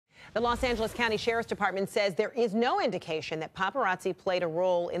The Los Angeles County Sheriff's Department says there is no indication that paparazzi played a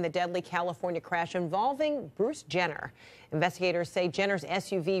role in the deadly California crash involving Bruce Jenner. Investigators say Jenner's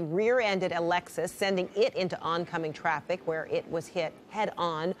SUV rear-ended a Lexus, sending it into oncoming traffic where it was hit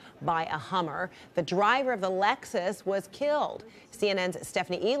head-on by a Hummer. The driver of the Lexus was killed. CNN's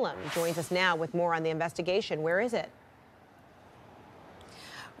Stephanie Elam joins us now with more on the investigation. Where is it?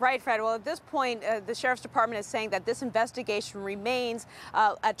 Right, Fred. Well, at this point, the Sheriff's Department is saying that this investigation remains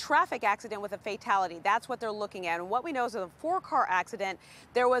a traffic accident with a fatality. That's what they're looking at. And what we know is a 4-car accident.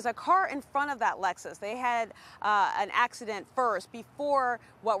 There was a car in front of that Lexus. They had an accident first before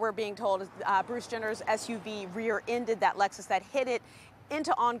what we're being told is Bruce Jenner's SUV rear-ended that Lexus that hit it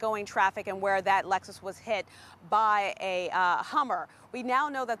into ongoing traffic, and where that Lexus was hit by a Hummer. We now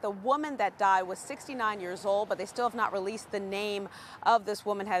know that the woman that died was 69 years old, but they still have not released the name of this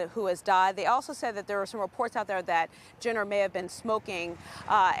woman who has died. They also said that there were some reports out there that Jenner may have been smoking,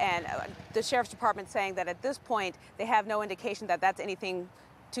 and the Sheriff's Department saying that at this point they have no indication that that's anything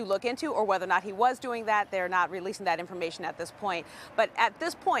to look into, or whether or not he was doing that. They're not releasing that information at this point. But at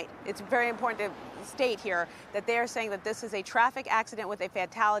this point, it's very important to state here that they are saying that this is a traffic accident with a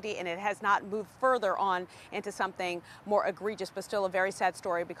fatality, and it has not moved further on into something more egregious, but still a very sad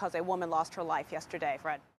story because a woman lost her life yesterday, Fred.